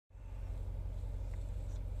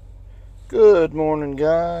Good morning,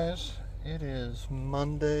 guys. It is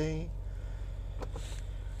Monday.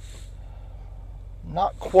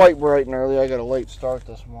 Not quite bright and early. I got a late start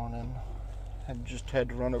this morning. I just had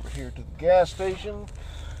to run over here to the gas station,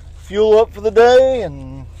 fuel up for the day,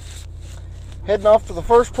 and heading off to the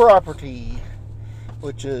first property,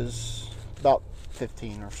 which is about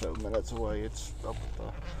 15 or so minutes away. It's up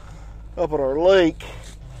at our lake.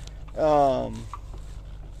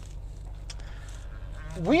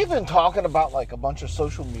 We've been talking about like a bunch of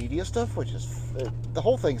social media stuff, which is the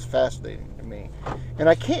whole thing's fascinating to me. And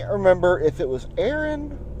I can't remember if it was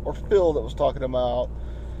Aaron or Phil that was talking about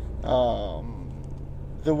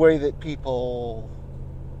the way that people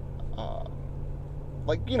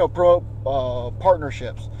promote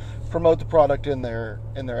partnerships, promote the product in their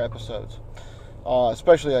episodes,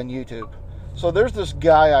 especially on YouTube. So there's this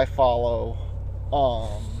guy I follow.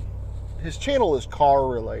 His channel is car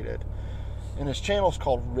related. And his channel's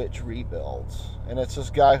called Rich Rebuilds. And it's this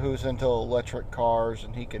guy who's into electric cars,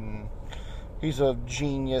 and he's a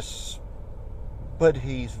genius, but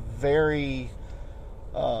he's very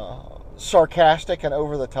sarcastic and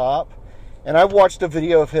over the top. And I watched a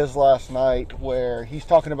video of his last night where he's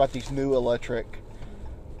talking about these new electric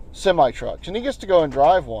semi-trucks. And he gets to go and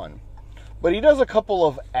drive one. But he does a couple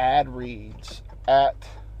of ad reads at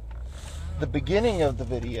the beginning of the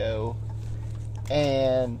video,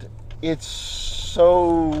 and it's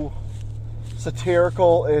so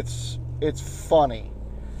satirical, it's funny.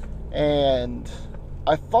 And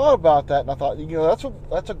I thought about that, and I thought,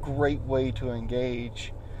 that's a great way to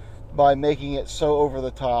engage, by making it so over the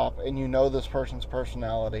top, and this person's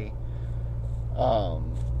personality.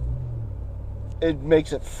 It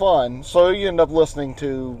makes it fun, so you end up listening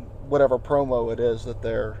to whatever promo it is that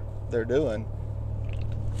they're doing.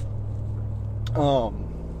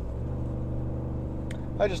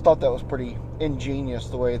 I just thought that was pretty ingenious,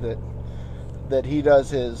 the way that he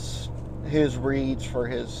does his reads for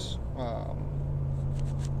his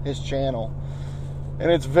channel.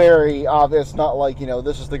 And it's very obvious. It's not like,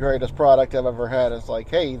 this is the greatest product I've ever had. It's like,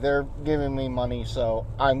 hey, they're giving me money, so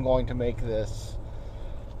I'm going to make this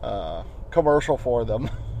commercial for them.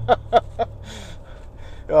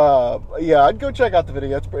 Yeah, I'd go check out the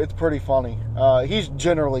video. It's pretty funny. He's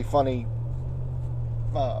generally funny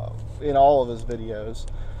in all of his videos.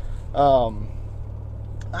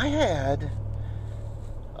 I had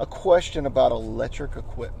a question about electric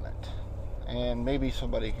equipment, and maybe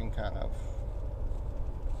somebody can kind of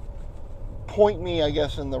point me, I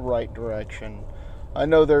guess, in the right direction. I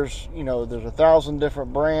know there's 1,000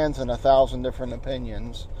 different brands and 1,000 different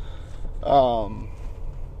opinions.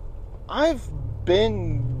 I've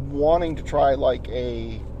been wanting to try like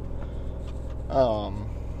a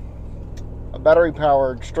battery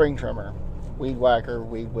powered string trimmer, weed whacker,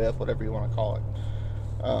 weed whip, whatever you want to call it.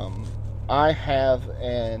 I have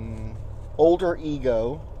an older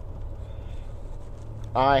Ego.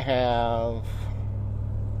 I've had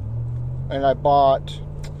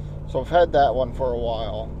that one for a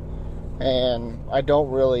while, and I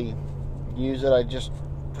don't really use it.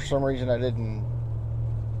 For some reason, I didn't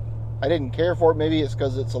care for it. Maybe it's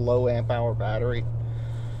because it's a low amp hour battery.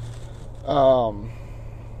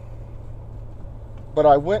 But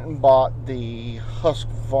I went and bought the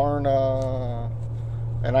Husqvarna,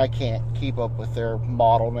 and I can't keep up with their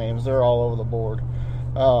model names. They're all over the board.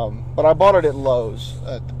 But I bought it at Lowe's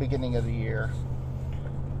at the beginning of the year,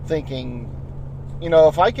 thinking,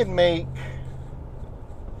 if I can make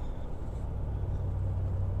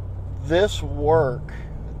this work,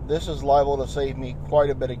 this is liable to save me quite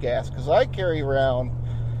a bit of gas. Because I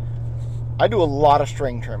do a lot of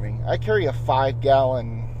string trimming. I carry a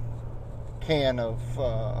 5-gallon can of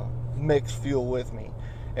mixed fuel with me,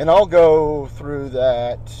 and I'll go through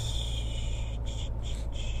that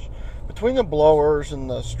between the blowers and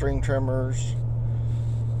the string trimmers,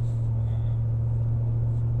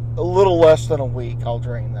 a little less than a week. I'll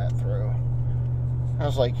drain that through. I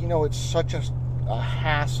was like, it's such a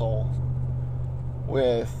hassle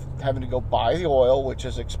with having to go buy the oil, which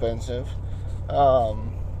is expensive,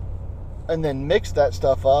 and then mix that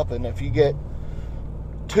stuff up, and if you get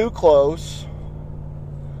too close,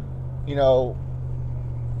 you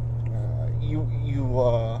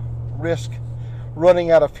risk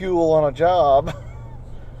running out of fuel on a job.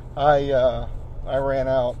 I ran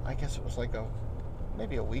out, I guess it was like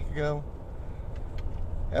maybe a week ago,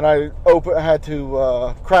 and I had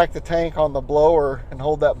to crack the tank on the blower and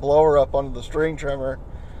hold that blower up under the string trimmer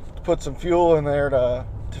to put some fuel in there to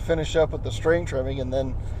finish up with the string trimming, and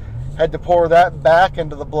then had to pour that back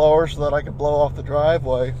into the blower so that I could blow off the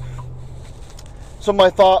driveway. So my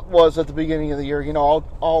thought was, at the beginning of the year,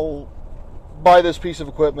 I'll buy this piece of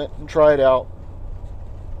equipment and try it out.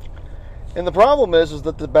 And the problem is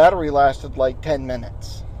that the battery lasted like 10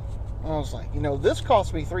 minutes. And I was like, this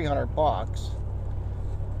cost me $300.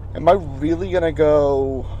 Am I really going to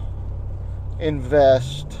go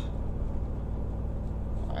invest?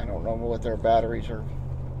 I don't know what their batteries are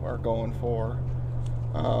going for.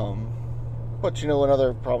 But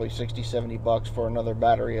another probably $60-$70 for another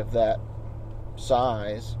battery of that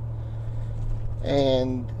size.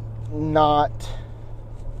 And not,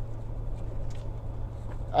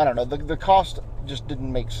 I don't know, the cost just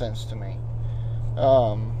didn't make sense to me.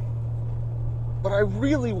 But I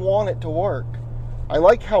really want it to work. I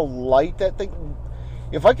like how light that thing.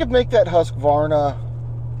 If I could make that Husqvarna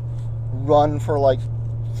run for like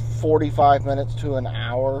 45 minutes to an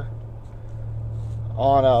hour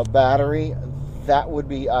on a battery, that would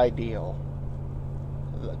be ideal.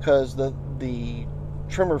 Because the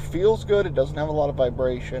trimmer feels good. It doesn't have a lot of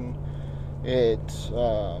vibration. I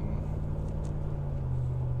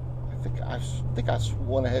think I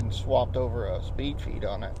went ahead and swapped over a speed feed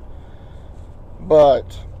on it.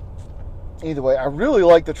 But either way, I really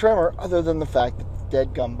like the trimmer, other than the fact that the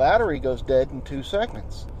deadgum battery goes dead in 2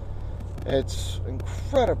 seconds. It's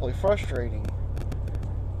incredibly frustrating.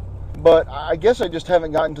 But I guess I just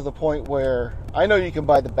haven't gotten to the point where I know you can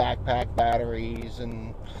buy the backpack batteries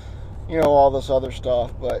and all this other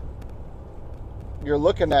stuff, but you're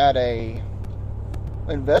looking at a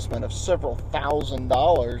investment of several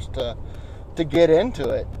 $1,000s to get into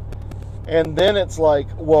it. And then it's like,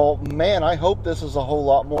 well, man, I hope this is a whole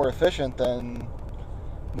lot more efficient than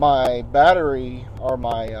my battery or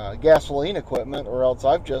my gasoline equipment, or else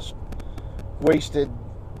I've just wasted,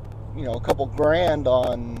 a couple grand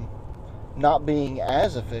on not being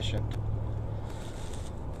as efficient.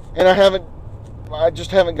 And I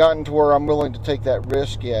just haven't gotten to where I'm willing to take that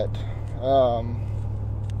risk yet.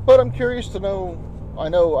 But I'm curious to know.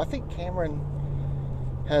 I think Cameron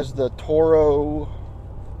has the Toro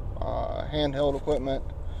handheld equipment,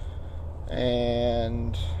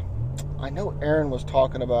 and I know Aaron was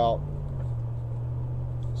talking about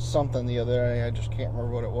something the other day. I just can't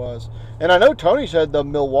remember what it was. And I know Tony said the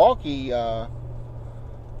Milwaukee, I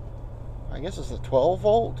guess it's a 12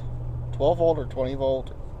 volt or 20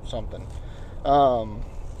 volt something.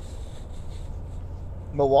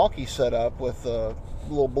 Milwaukee set up with a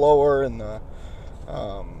little blower and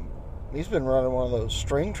he's been running one of those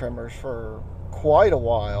string trimmers for quite a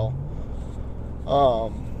while.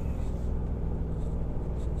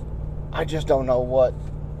 I just don't know what,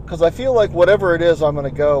 because I feel like whatever it is I'm going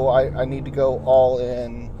to go, I need to go all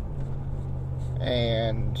in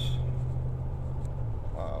and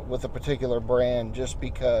with a particular brand, just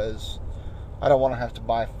because I don't want to have to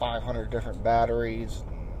buy 500 different batteries,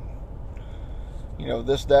 and,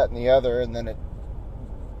 this, that, and the other, and then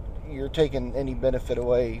you're taking any benefit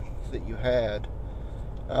away that you had.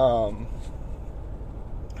 I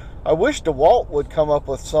wish DeWalt would come up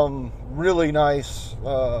with some really nice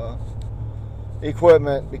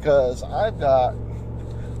equipment, because I've got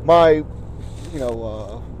my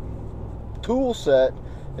tool set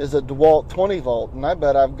is a DeWalt 20 volt, and I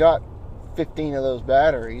bet I've got 15 of those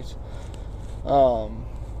batteries.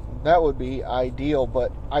 That would be ideal,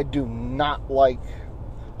 but I do not like.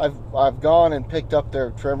 I've gone and picked up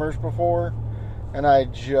their trimmers before, and I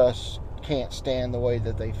just can't stand the way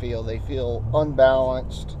that they feel. They feel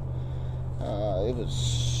unbalanced. It was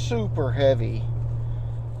super heavy.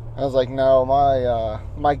 I was like, no,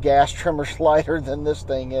 my gas trimmer's lighter than this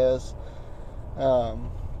thing is.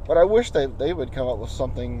 But I wish they would come up with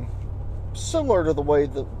something similar to the way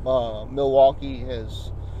that Milwaukee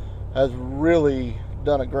has really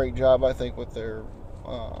done a great job, I think, with their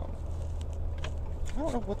I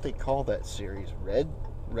don't know what they call that series,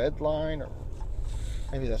 red line, or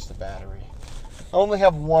maybe that's the battery. I only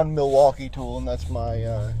have one Milwaukee tool, and that's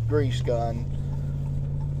my grease gun.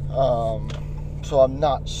 So I'm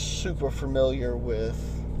not super familiar with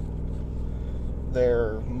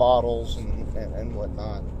their models and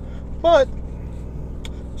whatnot. But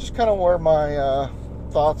just kind of where my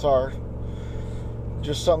thoughts are.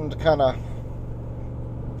 Just something to kind of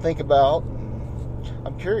think about.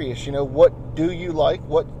 I'm curious, what do you like?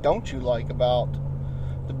 What don't you like about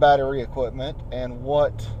the battery equipment? And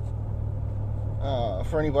what,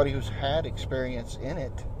 for anybody who's had experience in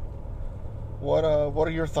it, what are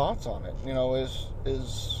your thoughts on it?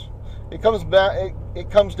 Is it comes back? It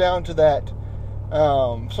comes down to that.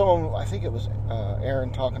 I think it was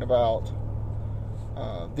Aaron talking about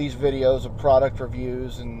these videos of product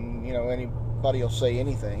reviews, and anybody will say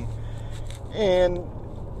anything, and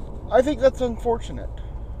I think that's unfortunate.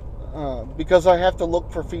 because I have to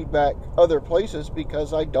look for feedback other places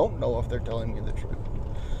because I don't know if they're telling me the truth.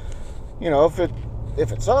 You know, if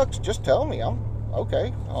it sucks, just tell me. I'm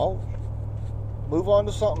okay. I'll move on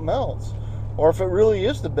to something else. Or if it really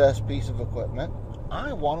is the best piece of equipment,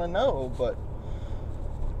 I want to know. But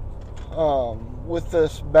with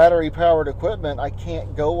this battery-powered equipment, I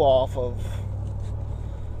can't go off of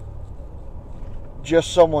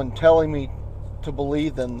just someone telling me to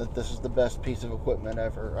believe them that this is the best piece of equipment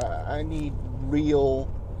ever. I need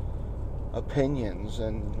real opinions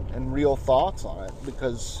and real thoughts on it,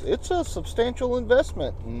 because it's a substantial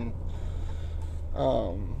investment. And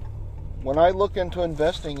when I look into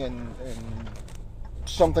investing in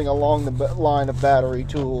something along the line of battery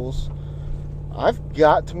tools, I've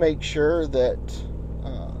got to make sure that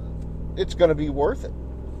it's going to be worth it.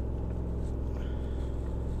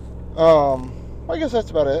 I guess that's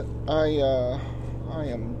about it. I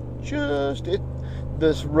am just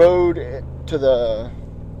this road to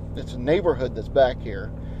it's a neighborhood that's back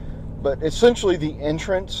here, but essentially the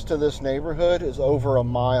entrance to this neighborhood is over a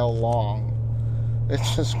mile long.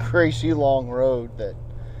 It's this crazy long road that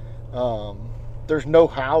there's no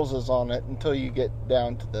houses on it until you get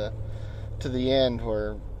down to the end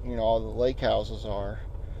where, you know, all the lake houses are.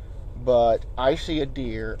 But I see a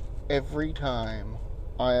deer every time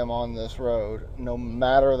I am on this road, no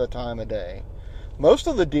matter the time of day. Most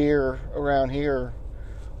of the deer around here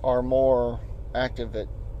are more active at,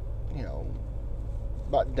 you know,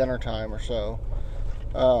 about dinner time or so.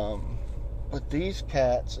 But these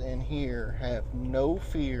cats in here have no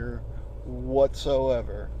fear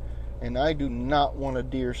whatsoever. And I do not want a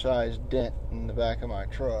deer-sized dent in the back of my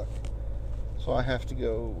truck. So I have to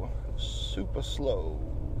go super slow,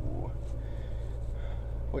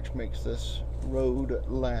 which makes this road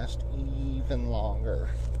last even longer.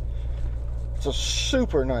 It's a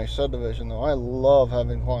super nice subdivision, though. I love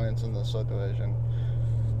having clients in this subdivision.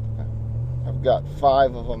 I've got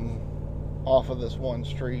 5 of them off of this one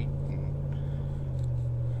street. And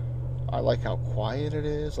I like how quiet it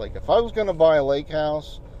is. Like, if I was going to buy a lake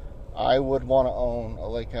house, I would want to own a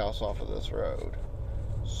lake house off of this road.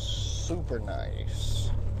 Super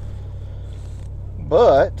nice.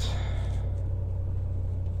 But,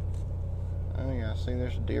 oh yeah, see,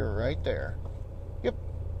 there's a deer right there. Yep,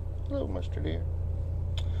 little Mr. Deer.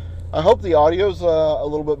 I hope the audio's a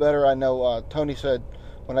little bit better. I know Tony said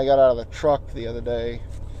when I got out of the truck the other day,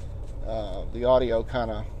 the audio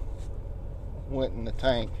kind of went in the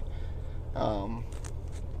tank.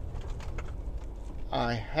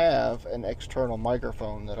 I have an external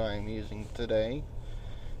microphone that I am using today,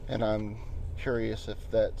 and I'm curious if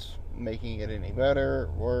that's making it any better,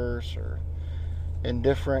 worse, or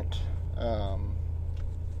indifferent. You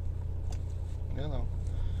know.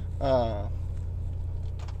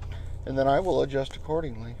 And then I will adjust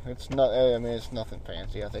accordingly. It's not. I mean, it's nothing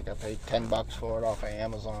fancy. I think I paid $10 for it off of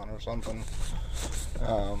Amazon or something.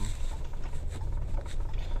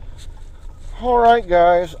 All right,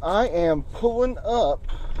 guys. I am pulling up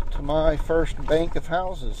to my first bank of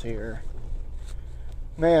houses here.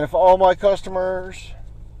 Man, if all my customers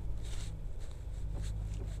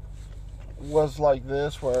was like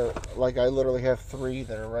this, where like I literally have 3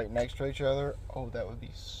 that are right next to each other, oh, that would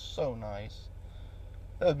be so nice.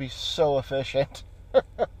 That would be so efficient.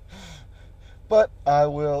 But I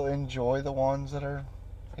will enjoy the ones that are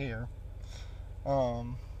here.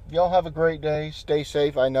 Y'all have a great day. Stay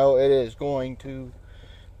safe. I know it is going to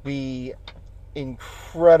be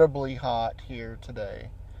incredibly hot here today.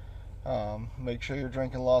 Make sure you're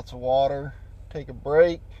drinking lots of water. Take a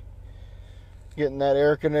break. Get in that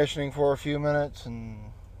air conditioning for a few minutes,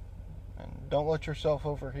 and don't let yourself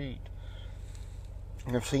overheat.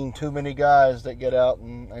 I've seen too many guys that get out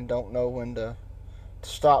and don't know when to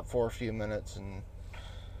stop for a few minutes, and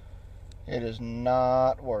it is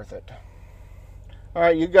not worth it. All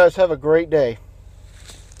right, you guys have a great day.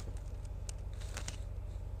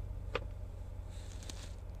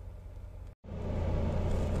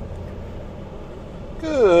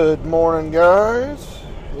 Good morning, guys.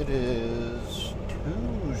 It is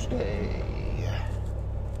Tuesday.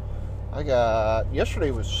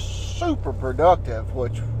 Yesterday was super productive,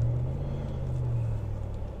 which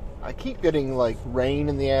I keep getting like rain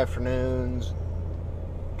in the afternoons.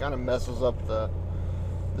 Kind of messes up the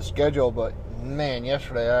schedule, but man,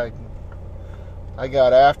 yesterday I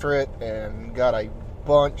got after it and got a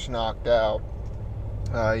bunch knocked out.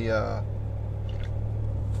 I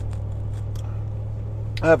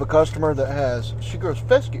have a customer that she grows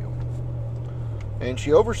fescue, and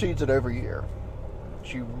she overseeds it every year.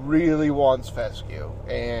 She really wants fescue,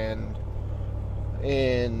 and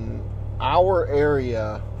in our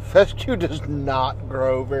area fescue does not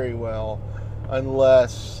grow very well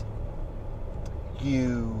unless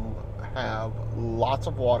you have lots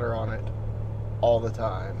of water on it all the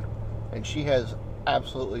time. And she has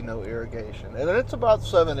absolutely no irrigation. And it's about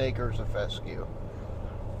 7 acres of fescue.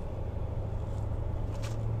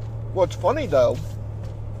 What's funny though,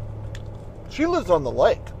 she lives on the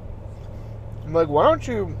lake. I'm like, why don't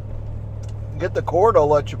you get the Corps to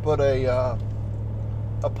let you put a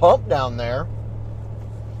pump down there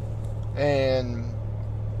and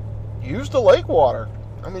use the lake water?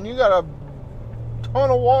 I mean, you got a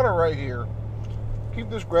ton of water right here. Keep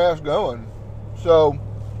this grass going. So,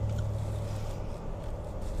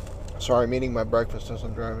 sorry, I'm eating my breakfast as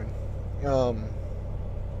I'm driving.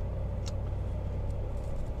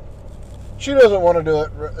 She doesn't want to do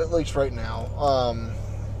it, at least right now.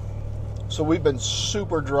 So we've been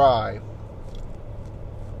super dry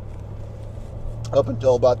up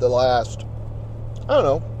until about the last, I don't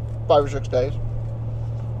know, 5 or 6 days.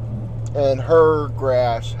 And her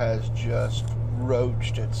grass has just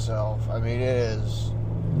roached itself. I mean, it's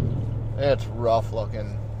rough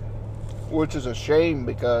looking. Which is a shame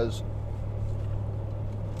because,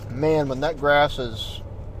 man, when that grass is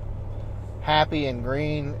happy and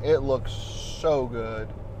green, it looks so good.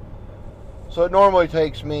 So it normally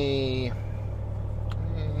takes me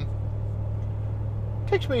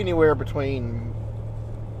anywhere between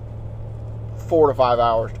 4 to 5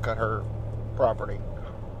 hours to cut her property.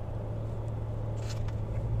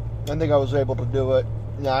 I think I was able to do it.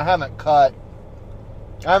 Now, I haven't cut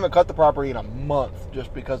the property in a month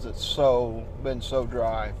just because it's been so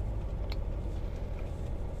dry.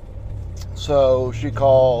 So she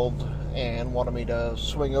called and wanted me to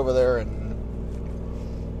swing over there and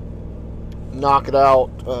knock it out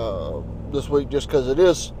this week, just because it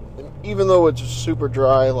is, even though it's super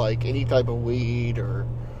dry, like any type of weed or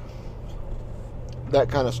that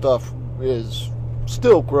kind of stuff is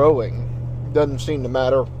still growing. Doesn't seem to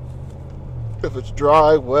matter if it's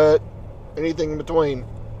dry, wet, anything in between.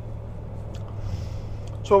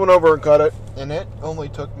 So I went over and cut it, and it only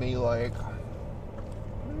took me like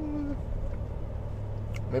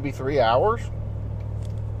maybe 3 hours,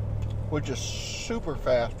 which is super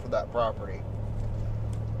fast for that property.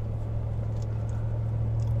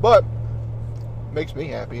 But makes me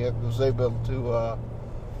happy. I was able to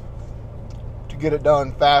get it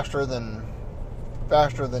done faster than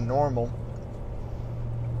normal.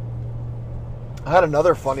 I had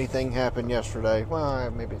another funny thing happen yesterday. Well,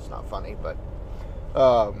 maybe it's not funny, but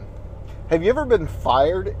have you ever been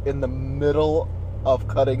fired in the middle of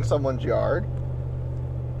cutting someone's yard?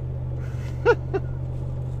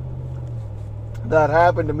 That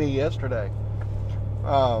happened to me yesterday.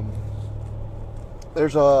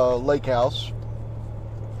 There's a lake house,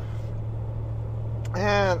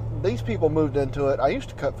 and these people moved into it. I used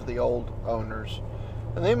to cut for the old owners,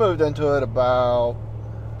 and they moved into it about,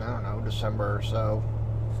 I don't know, December or so.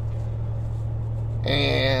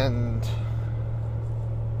 And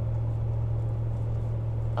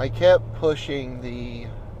I kept pushing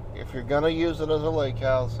if you're going to use it as a lake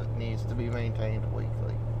house, it needs to be maintained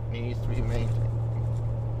weekly. It needs to be maintained.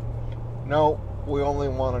 No, we only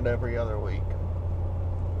want it every other week.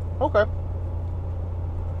 Okay.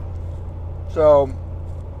 So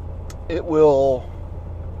it'll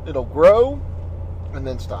grow and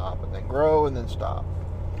then stop, and then grow and then stop.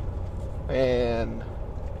 And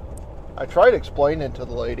I tried explaining to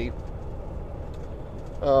the lady,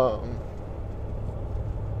 I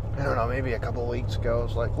don't know, maybe a couple of weeks ago. I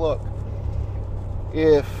was like, look,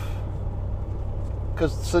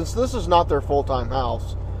 because since this is not their full-time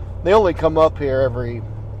house, they only come up here every,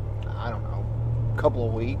 I don't know, couple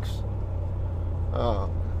of weeks. I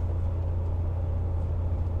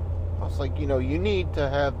was like, you need to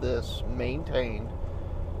have this maintained.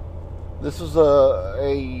 This is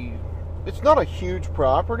it's not a huge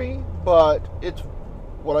property, but it's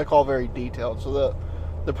what I call very detailed. So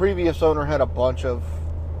the previous owner had a bunch of,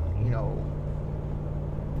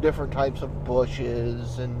 different types of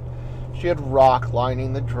bushes, and she had rock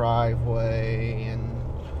lining the driveway, and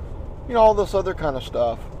all this other kind of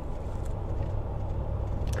stuff.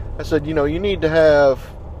 I said, you need to have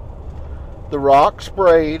the rock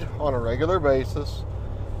sprayed on a regular basis,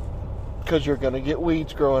 because you're going to get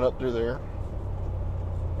weeds growing up through there.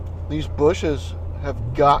 These bushes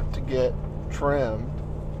have got to get trimmed.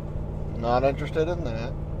 Not interested in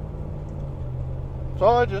that. So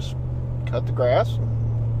I just cut the grass and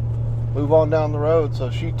move on down the road. So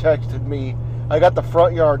she texted me. I got the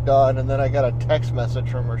front yard done, and then I got a text message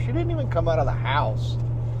from her. She didn't even come out of the house.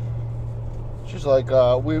 She's like,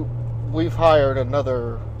 we've hired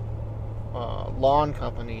another lawn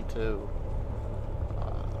company to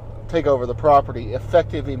take over the property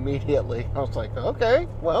effective immediately. I was like, okay,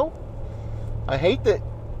 well, I hate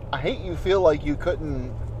you feel like you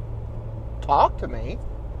couldn't talk to me.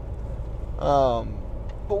 But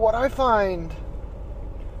what I find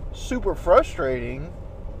super frustrating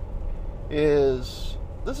is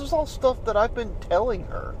this is all stuff that I've been telling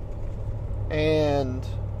her. And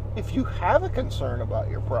if you have a concern about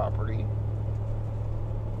your property,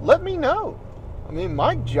 let me know. I mean,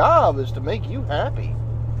 my job is to make you happy.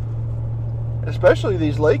 Especially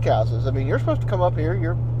these lake houses. I mean, you're supposed to come up here,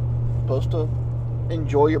 you're supposed to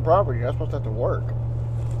enjoy your property. You're not supposed to have to work.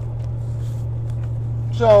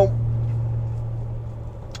 So,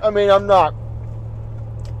 I mean, I'm not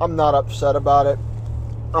upset about it.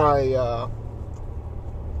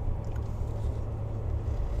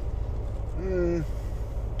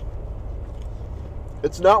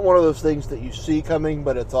 It's not one of those things that you see coming,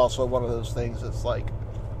 but it's also one of those things that's like,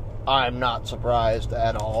 I'm not surprised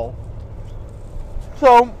at all.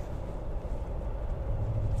 So,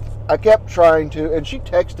 I kept trying to, and she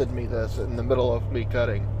texted me this in the middle of me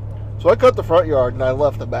cutting. So I cut the front yard and I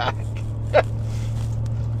left the back.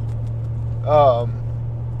 I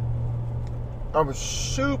was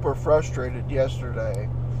super frustrated yesterday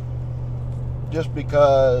just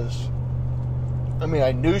because, I mean,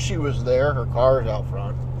 I knew she was there. Her car's out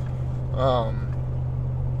front.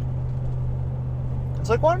 It's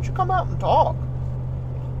like, why don't you come out and talk?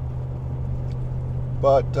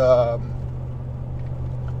 But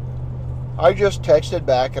I just texted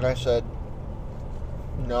back and I said,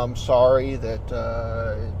 no, I'm sorry that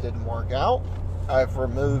it didn't work out. I've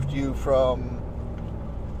removed you from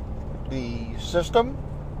the system.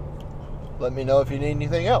 Let me know if you need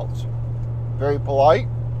anything else. Very polite.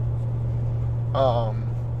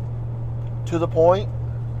 To the point.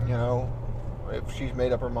 You know, if she's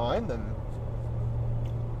made up her mind, then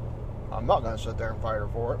I'm not going to sit there and fight her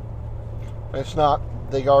for it. It's not,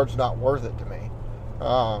 the yard's not worth it to me.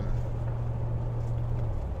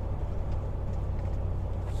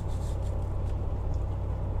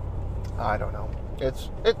 I don't know. It's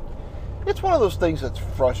one of those things that's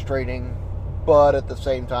frustrating, but at the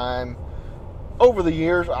same time, over the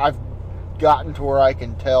years, I've gotten to where I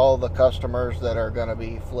can tell the customers that are going to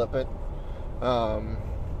be flippant.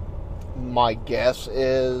 My guess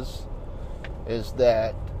is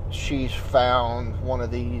that she's found one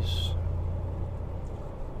of these,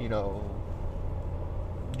 you know,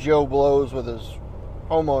 Joe Blows with his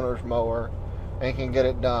homeowner's mower and can get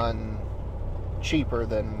it done cheaper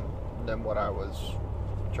than what I was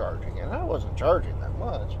charging. And I wasn't charging that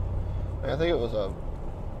much. I think it was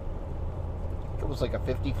like a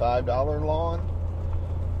 $55 lawn,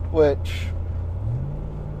 which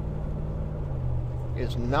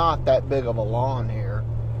is not that big of a lawn here.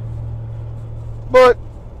 But,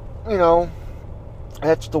 you know,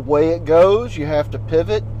 that's the way it goes. You have to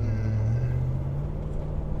pivot and,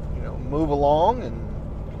 you know, move along. And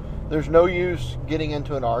there's no use getting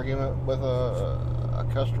into an argument with a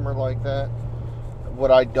customer like that.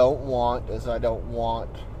 What I don't want is I don't want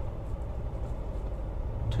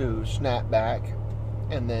to snap back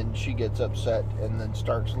and then she gets upset and then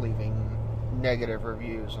starts leaving negative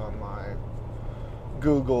reviews on my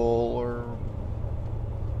Google or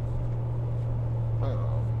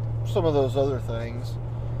some of those other things.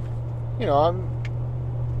 You know,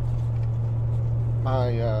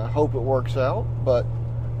 I hope it works out, but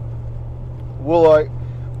will it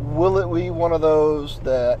be one of those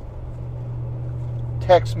that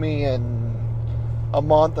text me in a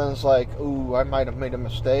month and it's like, ooh, I might have made a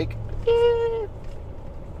mistake?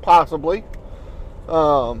 Possibly.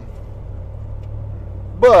 But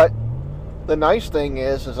the nice thing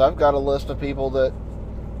is I've got a list of people that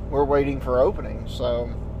we're waiting for openings, so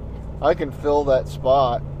I can fill that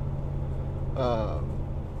spot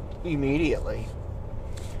immediately.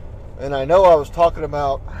 And I know I was talking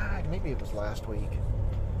about, maybe it was last week,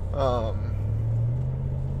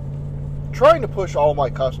 trying to push all my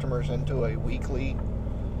customers into a weekly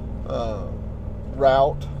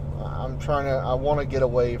route. I want to get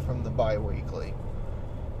away from the bi-weekly.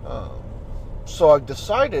 So I've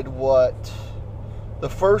decided what the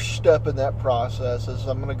first step in that process is.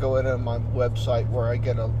 I'm going to go in on my website where I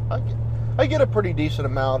get a pretty decent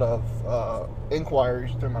amount of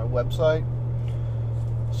inquiries through my website.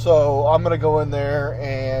 So I'm going to go in there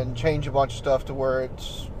and change a bunch of stuff to where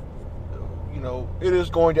it's, you know, it is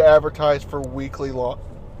going to advertise for weekly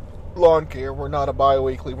lawn care. We're not a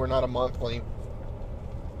bi-weekly. We're not a monthly.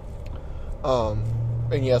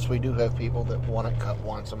 And yes, we do have people that want it cut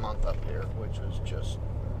once a month up here, which is just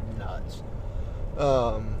nuts.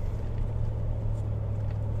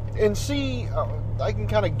 And see, I can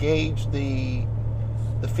kind of gauge the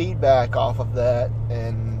the feedback off of that,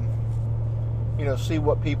 and see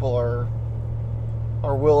what people are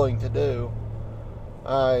willing to do.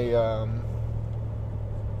 I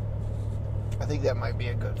think that might be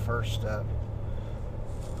a good first step.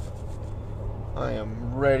 I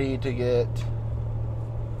am ready to get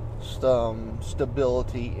some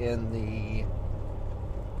stability in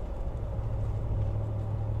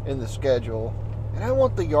the schedule, and I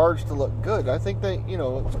want the yards to look good. I think that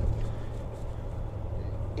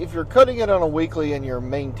if you're cutting it on a weekly and you're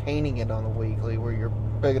maintaining it on a weekly, where you're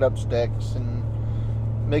picking up sticks and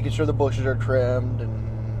making sure the bushes are trimmed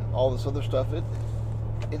and all this other stuff,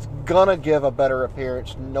 it's gonna give a better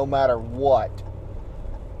appearance no matter what,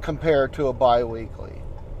 compared to a bi-weekly.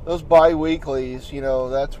 Those bi-weeklies,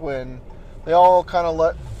 that's when they all kind of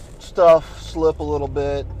let stuff slip a little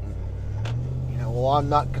bit. Well, I'm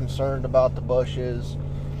not concerned about the bushes.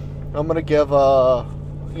 I'm going to give for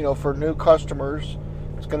new customers,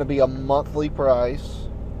 it's going to be a monthly price,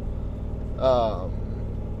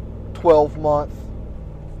 12-month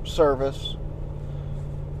service,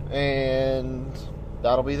 and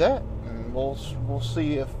that'll be that. And we'll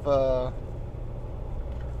see if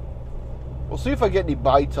I get any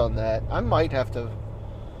bites on that. I might have to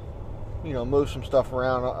move some stuff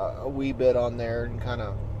around a wee bit on there, and kind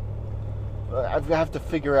of I have to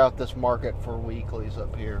figure out this market for weeklies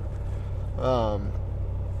up here.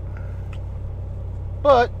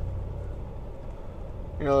 But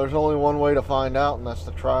there's only one way to find out, and that's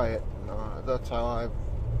to try it. That's how I've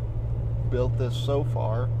built this so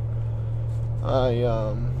far.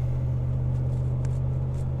 I've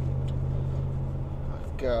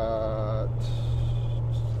got,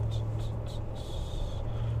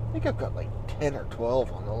 I think I've got like 10 or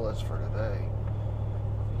 12 on the list for today.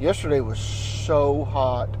 Yesterday was so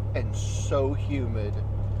hot and so humid.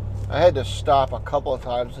 I had to stop a couple of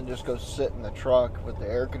times and just go sit in the truck with the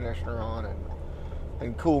air conditioner on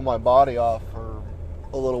and cool my body off for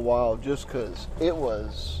a little while, just because it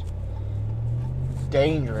was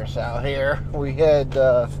dangerous out here. We had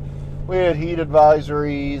heat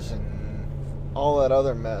advisories and all that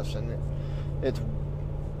other mess, and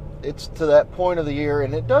it's to that point of the year,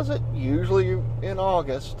 and it does it usually in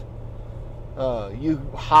August. You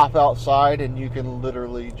hop outside and you can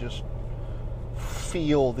literally just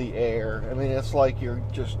feel the air. I mean, it's like you're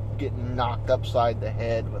just getting knocked upside the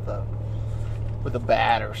head with a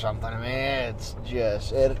bat or something. I mean, it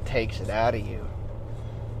takes it out of you.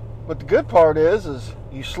 But the good part is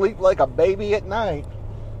you sleep like a baby at night.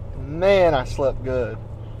 Man, I slept good.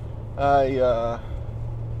 I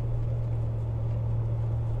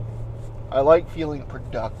like feeling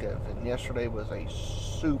productive, and yesterday was a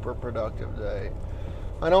super productive day.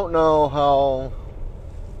 I don't know how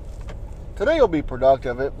today will be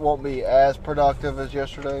productive. It won't be as productive as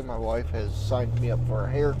yesterday. My wife has signed me up for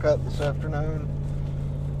a haircut this afternoon.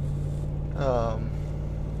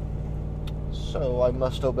 So I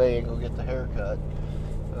must obey and go get the haircut.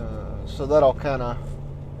 So that'll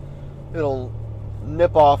it'll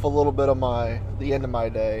nip off a little bit of the end of my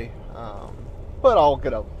day. But I'll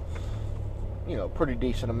get a pretty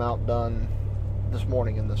decent amount done this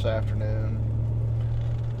morning and this afternoon.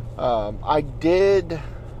 I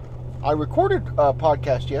recorded a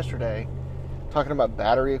podcast yesterday talking about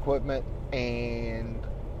battery equipment, and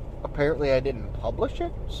apparently I didn't publish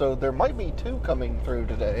it, so there might be 2 coming through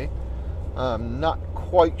today. I'm not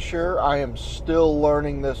quite sure. I am still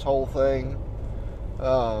learning this whole thing.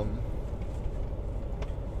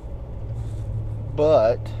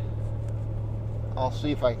 But I'll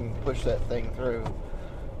see if I can push that thing through.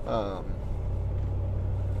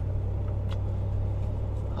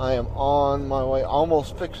 I am on my way,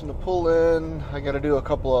 almost fixing to pull in. I got to do a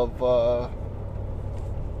couple of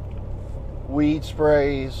weed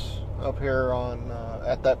sprays up here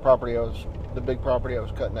at that property the big property I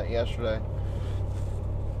was cutting at yesterday.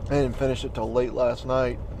 I didn't finish it till late last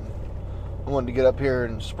night. I wanted to get up here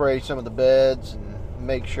and spray some of the beds and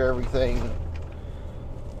make sure everything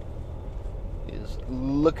is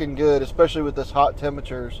looking good, especially with this hot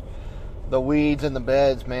temperatures. The weeds in the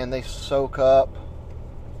beds, man, they soak up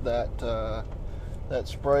that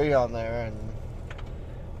spray on there, and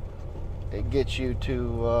it gets you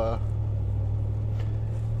to a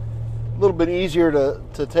little bit easier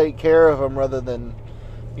to take care of them, rather than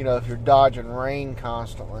if you're dodging rain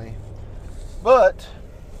constantly. But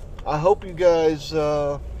I hope you guys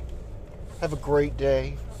have a great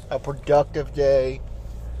day, a productive day,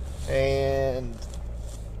 and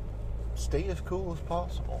stay as cool as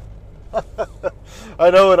possible. I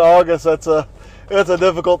know in August that's a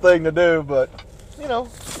difficult thing to do, but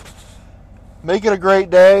make it a great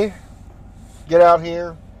day. Get out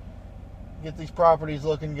here, get these properties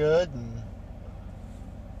looking good, and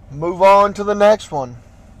move on to the next one.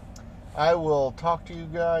 I will talk to you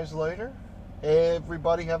guys later.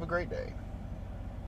 Everybody have a great day.